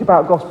as we think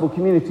about gospel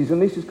communities,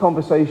 and this is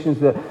conversations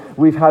that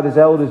we've had as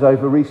elders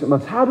over recent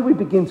months, how do we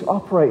begin to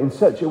operate in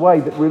such a way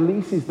that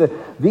releases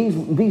these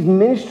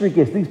ministry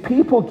gifts, these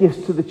people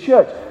gifts to the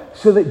church,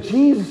 so that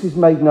Jesus is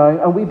made known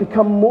and we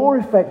become more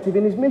effective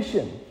in his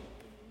mission?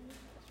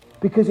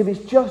 Because if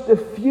it's just a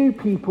few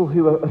people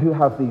who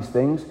have these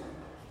things,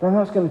 then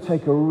that's going to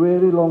take a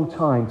really long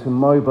time to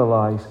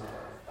mobilize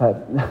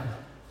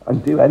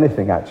and do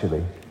anything,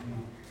 actually.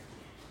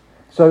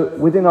 So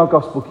within our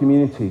gospel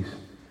communities,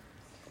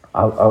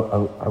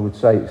 I would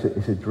say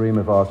it's a dream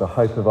of ours, a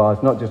hope of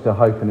ours, not just a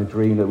hope and a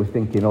dream that we're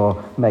thinking,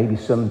 oh, maybe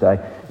someday.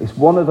 It's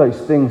one of those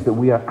things that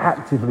we are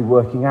actively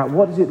working out.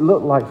 What does it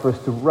look like for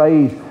us to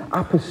raise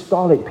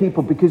apostolic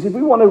people? Because if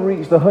we want to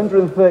reach the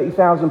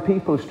 130,000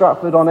 people of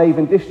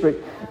Stratford-on-Avon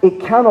district, it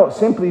cannot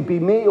simply be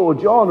me or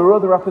John or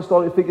other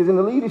apostolic figures in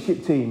the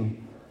leadership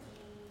team.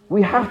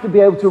 We have to be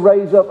able to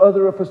raise up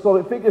other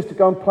apostolic figures to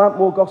go and plant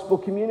more gospel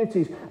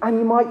communities. And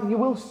you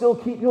will still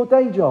keep your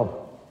day job.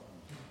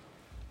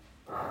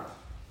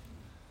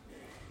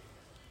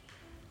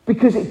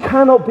 Because it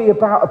cannot be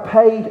about a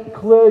paid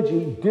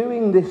clergy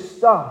doing this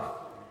stuff.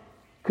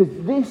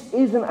 Because this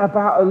isn't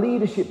about a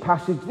leadership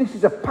passage. This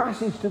is a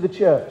passage to the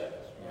church.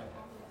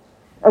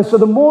 And so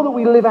the more that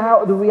we live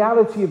out of the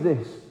reality of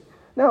this.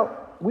 Now,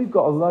 we've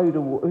got a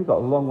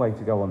long way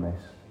to go on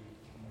this.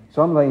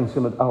 So I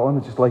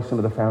want to just lay some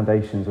of the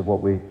foundations of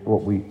what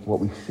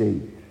we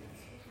see.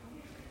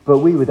 But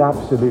we would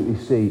absolutely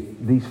see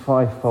these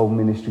fivefold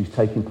ministries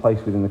taking place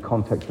within the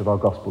context of our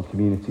gospel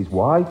communities.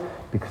 Why?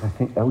 Because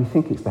we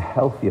think it's the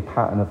healthier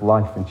pattern of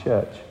life in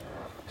church.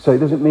 So it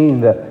doesn't mean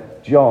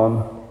that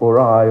John or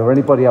I or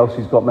anybody else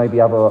who's got maybe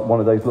have one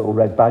of those little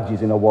red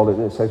badges in our wallet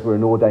that says we're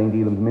an ordained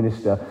Elam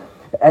minister,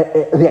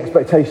 the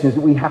expectation is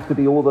that we have to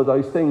be all of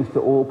those things to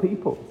all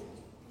people.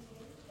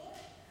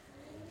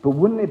 But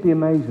wouldn't it be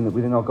amazing that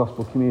within our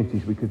gospel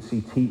communities we could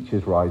see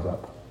teachers rise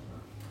up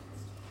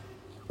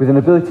with an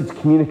ability to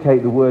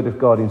communicate the word of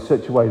God in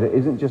such a way that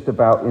isn't just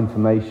about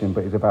information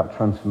but is about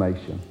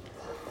transformation,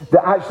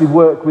 that actually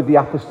work with the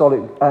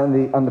apostolic and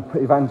the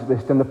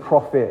evangelist and the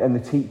prophet and the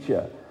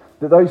teacher,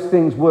 that those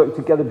things work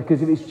together?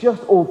 Because if it's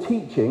just all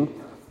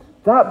teaching,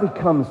 that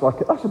becomes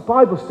that's a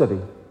Bible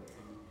study.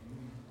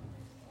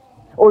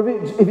 Or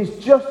if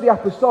it's just the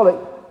apostolic,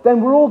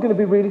 then we're all going to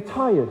be really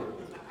tired.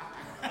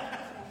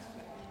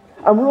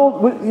 And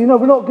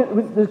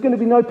there's going to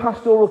be no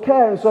pastoral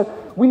care. And so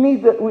we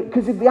need that,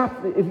 because if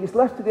it's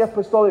left to the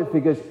apostolic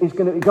figures, it's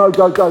going to be go.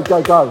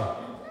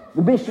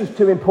 The mission's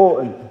too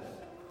important.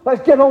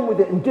 Let's get on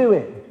with it and do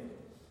it.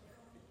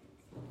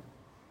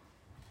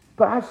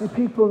 But actually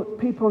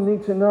people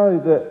need to know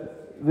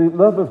that the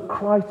love of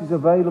Christ is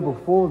available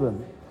for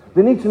them.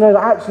 They need to know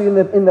that actually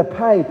in the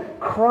pain,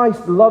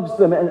 Christ loves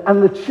them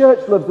and the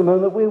church loves them,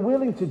 and that we're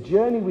willing to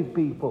journey with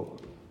people.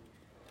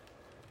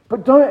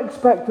 But don't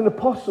expect an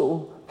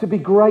apostle to be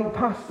great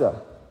pastor.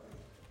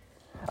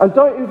 And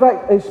don't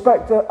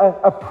expect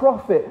a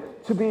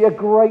prophet to be a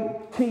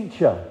great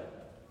teacher.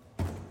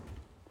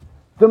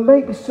 There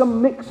may be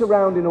some mix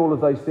around in all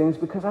of those things,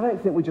 because I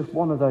don't think we're just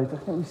one of those. I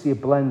think we see a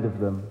blend of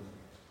them.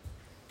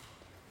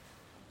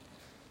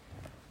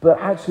 But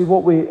actually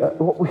what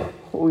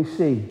we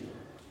see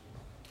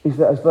is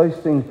that as those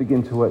things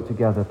begin to work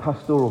together,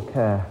 pastoral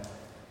care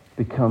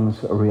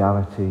becomes a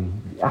reality.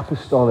 The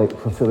apostolic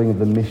fulfilling of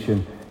the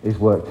mission is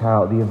worked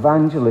out. The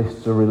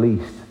evangelists are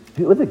released.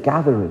 Who are the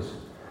gatherers?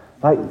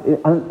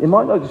 And it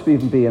might not just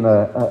even be it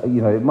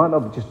might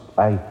not be just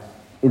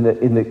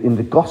in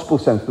the gospel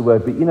sense of the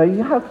word, but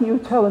how can you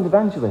tell an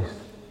evangelist?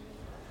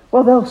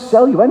 Well, they'll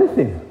sell you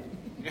anything.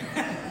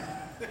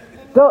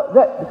 They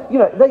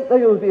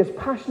will be as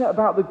passionate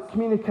about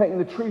communicating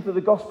the truth of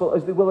the gospel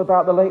as they will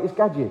about the latest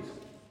gadgets.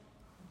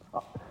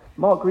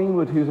 Mark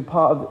Greenwood, who's a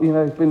part of,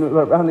 has been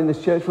around in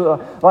this church for,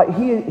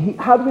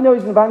 how do we know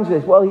he's an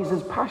evangelist? Well, he's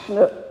as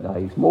passionate, no,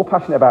 he's more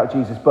passionate about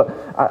Jesus, but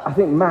I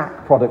think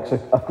Mac products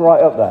are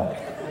right up there.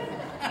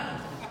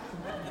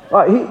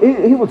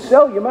 He would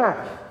sell you Mac,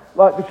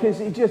 because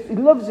he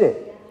loves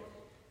it.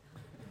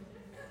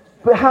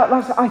 But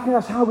I think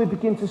that's how we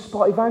begin to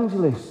spot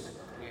evangelists.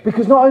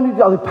 Because not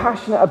only are they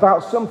passionate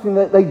about something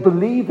that they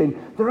believe in,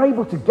 they're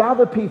able to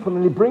gather people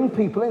and they bring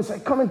people in and say,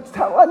 come and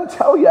let me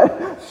tell you,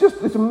 it's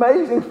just this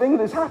amazing thing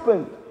that's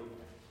happened. And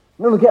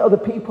then they'll get other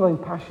people in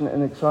passionate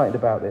and excited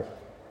about it.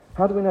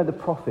 How do we know the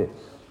prophets?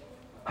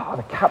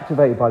 They're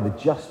captivated by the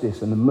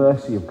justice and the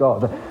mercy of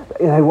God.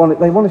 They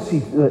want to see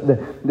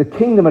the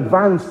kingdom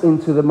advance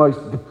into the most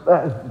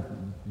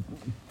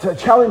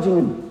challenging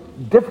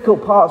and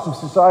difficult parts of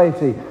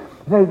society.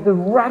 They're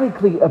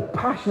radically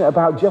passionate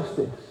about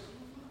justice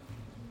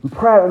and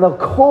prayer, and they'll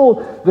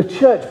call the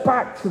church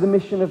back to the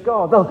mission of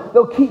God.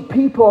 They'll keep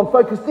people on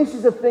focus. This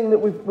is a thing that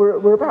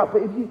we're about.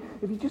 But if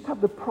you just have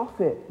the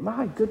prophet,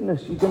 my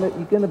goodness, you're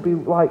gonna be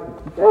like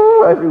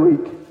every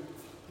week.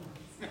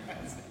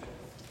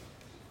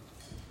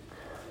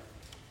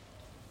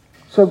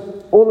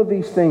 So all of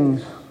these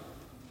things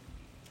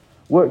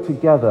work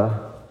together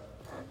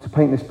to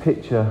paint this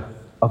picture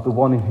of the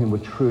one in whom we're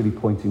truly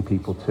pointing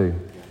people to.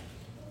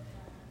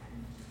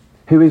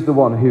 Who is the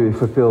one who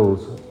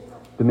fulfills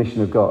the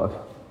mission of God?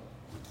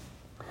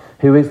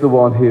 Who is the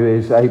one who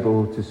is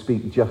able to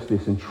speak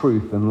justice and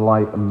truth and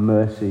light and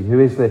mercy? Who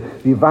is the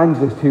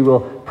evangelist who will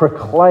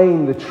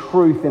proclaim the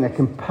truth in a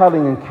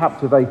compelling and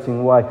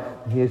captivating way?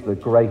 He is the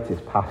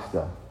greatest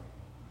pastor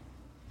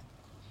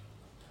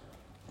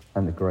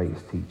and the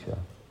greatest teacher.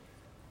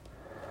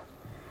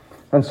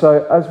 And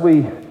so as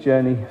we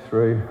journey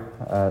through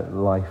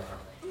life,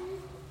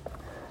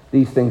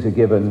 these things are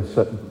given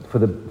for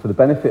the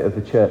benefit of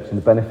the church and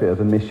the benefit of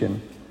the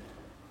mission.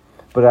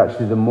 But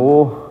actually the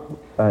more,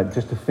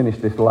 just to finish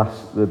the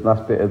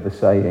last bit of the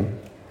saying,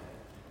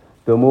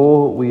 the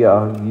more we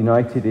are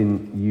united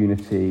in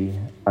unity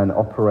and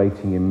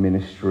operating in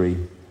ministry,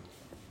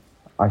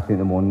 I think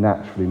the more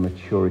naturally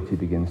maturity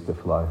begins to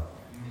flow.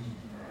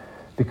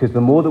 Because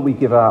the more that we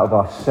give out of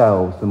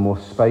ourselves, the more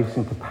space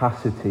and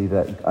capacity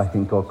that I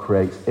think God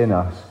creates in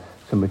us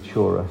to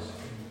mature us.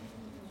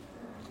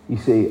 You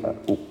see,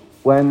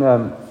 when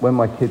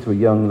my kids were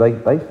young,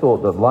 they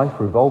thought that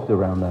life revolved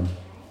around them.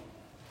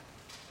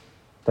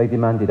 They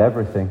demanded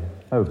everything.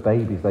 They were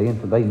babies. They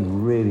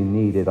really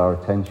needed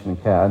our attention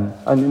and care.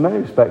 And in many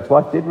respects,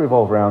 life did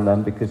revolve around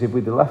them, because if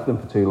we'd have left them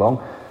for too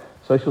long,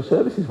 social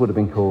services would have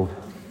been called.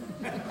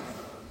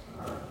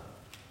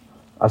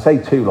 I say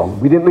too long.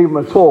 We didn't leave them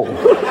at all.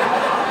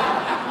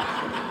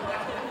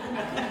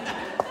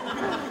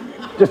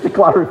 Just to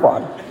clarify.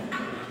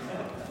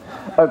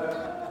 But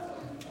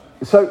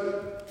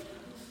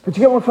you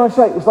get what I'm trying to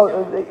say? It's like,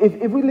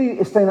 if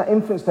we stay in that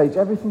infant stage,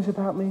 everything's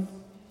about me.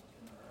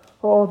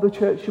 Oh, the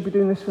church should be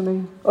doing this for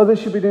me. Oh, they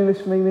should be doing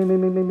this for me,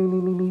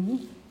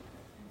 me.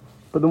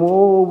 But the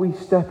more we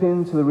step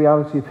into the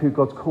reality of who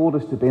God's called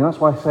us to be, and that's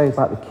why I say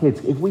about the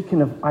kids, if we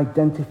can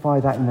identify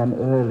that in them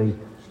early,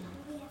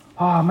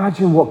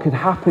 imagine what could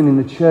happen in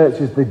the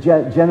church as the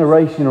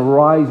generation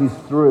arises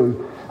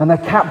through and they're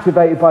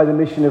captivated by the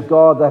mission of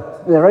God.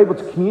 They're able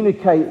to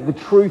communicate the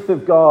truth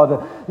of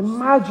God.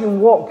 Imagine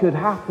what could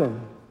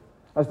happen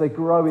as they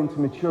grow into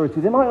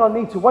maturity. They might not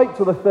need to wait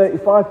till they're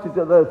 35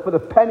 for the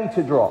penny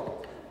to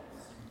drop.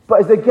 But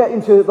as they get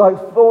into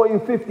like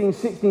 14, 15,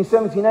 16,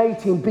 17,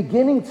 18,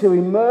 beginning to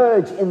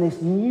emerge in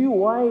this new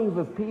wave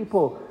of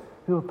people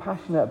who are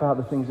passionate about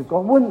the things of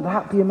God. Wouldn't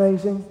that be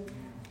amazing?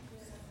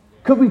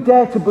 Could we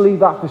dare to believe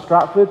that for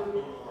Stratford?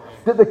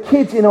 That the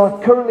kids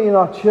currently in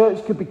our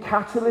church could be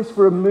catalysts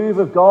for a move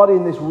of God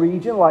in this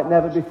region like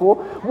never before?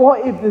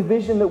 What if the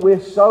vision that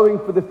we're sowing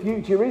for the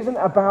future isn't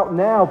about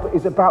now, but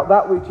is about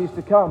that which is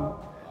to come?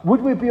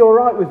 Would we be all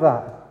right with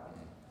that?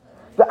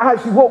 That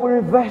actually what we're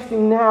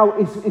investing now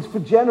is for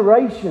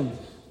generations.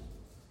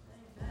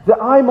 That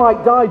I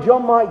might die,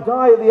 John might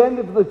die at the end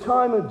of the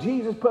time of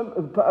Jesus,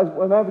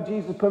 whenever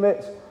Jesus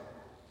permits.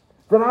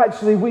 That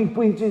actually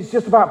it's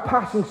just about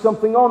passing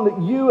something on,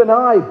 that you and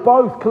I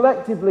both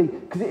collectively,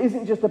 because it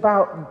isn't just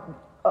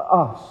about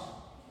us.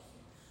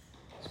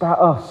 It's about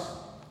us.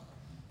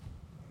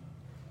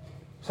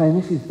 Saying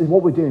this is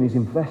what we're doing is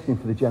investing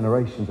for the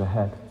generations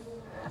ahead.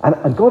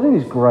 And God in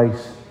His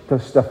grace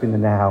does stuff in the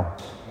now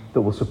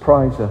that will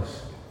surprise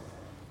us.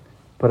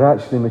 But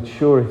actually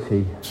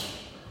maturity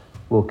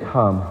will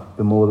come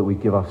the more that we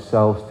give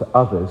ourselves to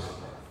others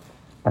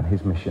and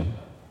His mission.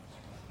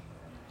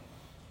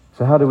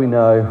 So how do we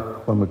know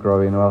when we're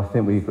growing? Well, I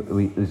think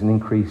there's an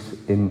increase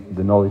in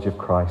the knowledge of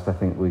Christ. I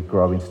think we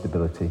grow in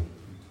stability.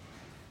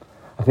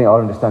 I think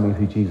our understanding of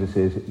who Jesus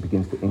is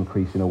begins to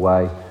increase in a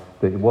way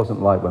that it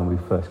wasn't like when we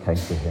first came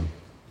to Him.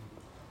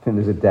 I think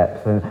there's a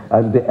depth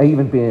and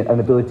even being an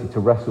ability to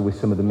wrestle with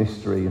some of the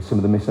mystery and some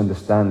of the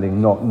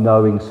misunderstanding, not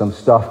knowing some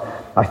stuff.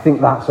 I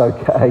think that's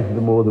okay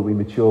the more that we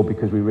mature,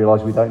 because we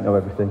realise we don't know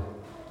everything.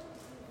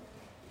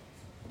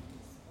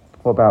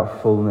 What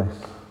about fullness?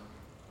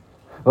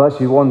 Well,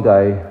 actually, one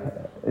day,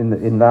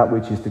 in that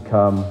which is to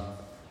come,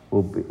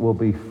 we'll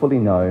be fully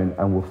known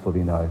and we'll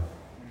fully know.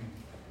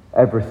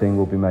 Everything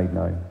will be made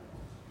known.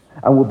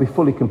 And we'll be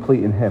fully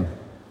complete in Him.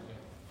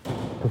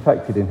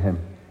 Perfected in Him.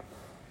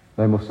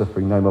 No more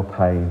suffering, no more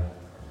pain,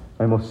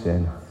 no more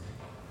sin,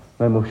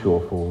 no more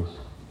shortfalls.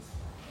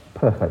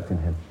 Perfect in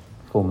Him.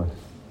 Fullness.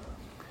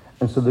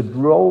 And so the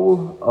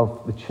role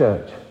of the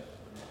church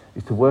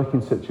is to work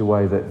in such a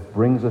way that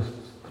brings us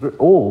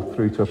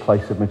through to a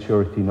place of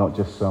maturity, not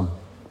just some.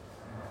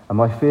 And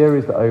my fear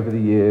is that over the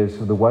years,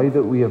 the way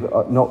that we have,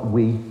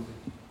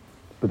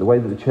 but the way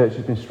that the church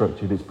has been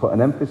structured, it's put an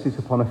emphasis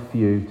upon a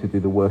few to do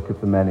the work of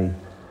the many,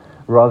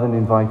 rather than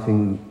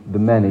inviting the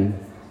many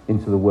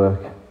into the work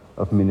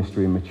of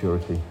ministry and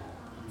maturity.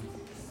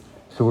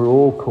 So we're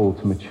all called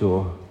to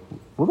mature.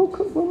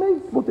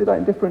 We'll do that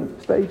in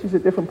different stages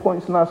at different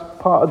points, and that's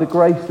part of the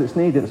grace that's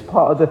needed. It's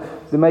part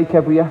of the make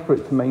every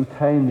effort to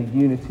maintain the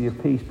unity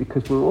of peace,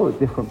 because we're all at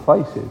different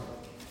places,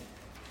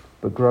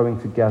 but growing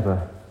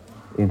together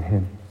in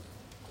Him.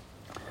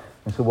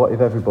 And so what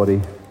if everybody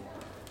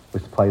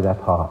was to play their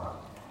part?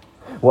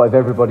 What if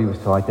everybody was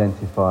to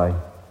identify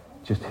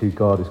just who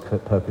God has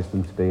purposed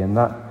them to be. And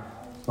that,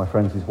 my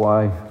friends, is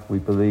why we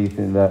believe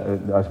in that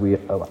as we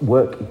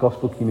work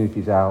gospel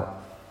communities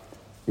out,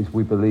 is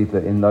we believe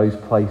that in those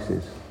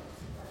places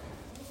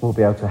we'll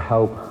be able to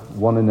help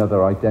one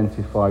another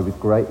identify with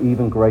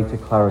even greater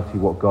clarity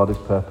what God has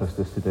purposed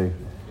us to do.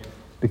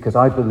 Because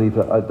I believe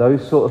that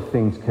those sort of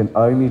things can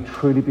only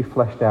truly be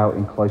fleshed out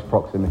in close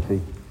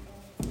proximity.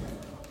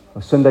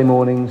 Sunday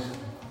mornings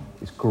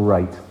is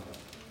great,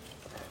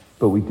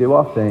 but we do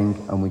our thing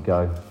and we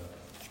go.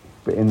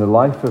 But in the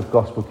life of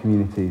gospel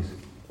communities,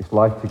 it's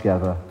life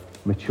together,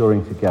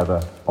 maturing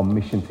together, on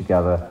mission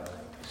together,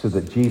 so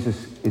that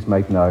Jesus is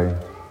made known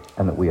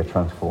and that we are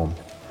transformed.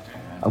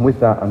 And with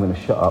that, I'm going to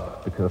shut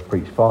up because I've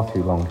preached far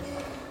too long,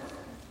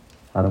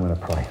 and I'm going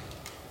to pray.